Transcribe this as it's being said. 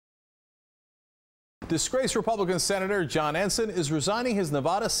Disgraced Republican Senator John Ensign is resigning his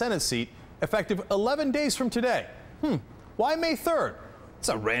Nevada Senate seat effective 11 days from today. Why May 3rd? It's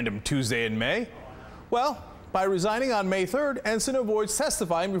a random Tuesday in May. Well, by resigning on May 3rd, Ensign avoids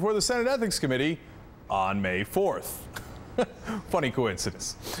testifying before the Senate Ethics Committee on May 4th. Funny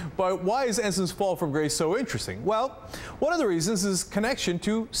coincidence. But why is Ensign's fall from grace so interesting? Well, one of the reasons is connection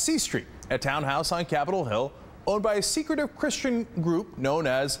to C Street, a townhouse on Capitol Hill owned by a secretive Christian group known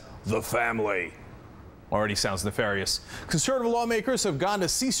as The Family. Already sounds nefarious. Conservative lawmakers have gone to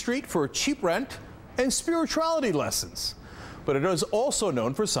C Street for cheap rent and spirituality lessons. But it is also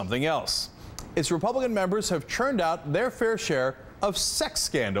known for something else. Its Republican members have churned out their fair share of sex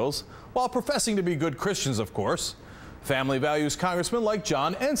scandals while professing to be good Christians, of course. Family values congressmen like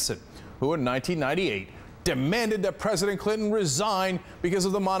John Ensign, who in 1998 demanded that President Clinton resign because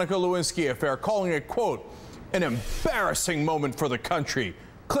of the Monica Lewinsky affair, calling it, quote, an embarrassing moment for the country.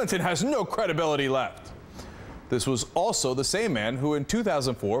 Clinton has no credibility left. This was also the same man who in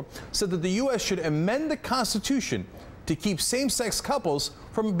 2004 said that the U.S. should amend the Constitution to keep same-sex couples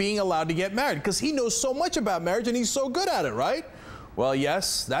from being allowed to get married, because he knows so much about marriage and he's so good at it, right? Well,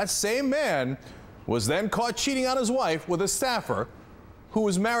 yes, that same man was then caught cheating on his wife with a staffer who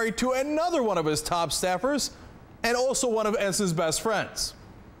was married to another one of his top staffers and also one of Ensign's best friends.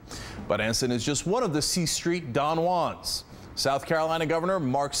 But Ensign is just one of the C Street Don Juans. South Carolina Governor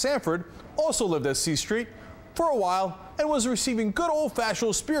Mark Sanford also lived at C Street for a while and was receiving good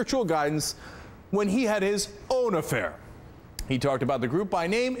old-fashioned spiritual guidance when he had his own affair. He talked about the group by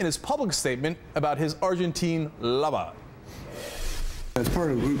name in his public statement about his Argentine lover. As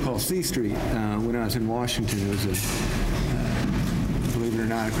part of a group called C Street, when I was in Washington, it was believe it or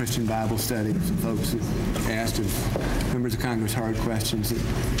not, a Christian Bible study. Some folks asked if members of Congress hard questions that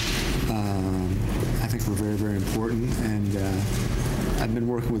I think were very, very important, and I've been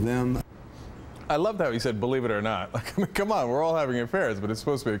working with them. I loved how he said, believe it or not. Like, I mean, come on, we're all having affairs, but it's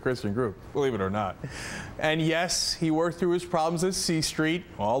supposed to be a Christian group, believe it or not. And yes, he worked through his problems at C Street,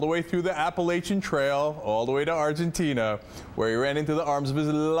 all the way through the Appalachian Trail, all the way to Argentina, where he ran into the arms of his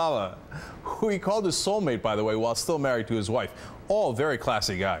lover, who he called his soulmate, by the way, while still married to his wife. All very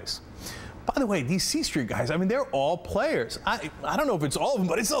classy guys. By the way, these C Street guys, I mean, they're all players. I don't know if it's all of them,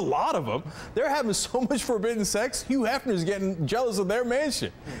 but it's a lot of them. They're having so much forbidden sex, Hugh Hefner's getting jealous of their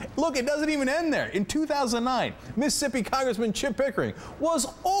mansion. Look, it doesn't even end there. In 2009, Mississippi Congressman Chip Pickering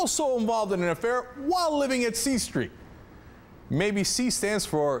was also involved in an affair while living at C Street. Maybe C stands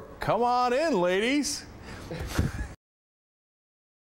for, come on in, ladies.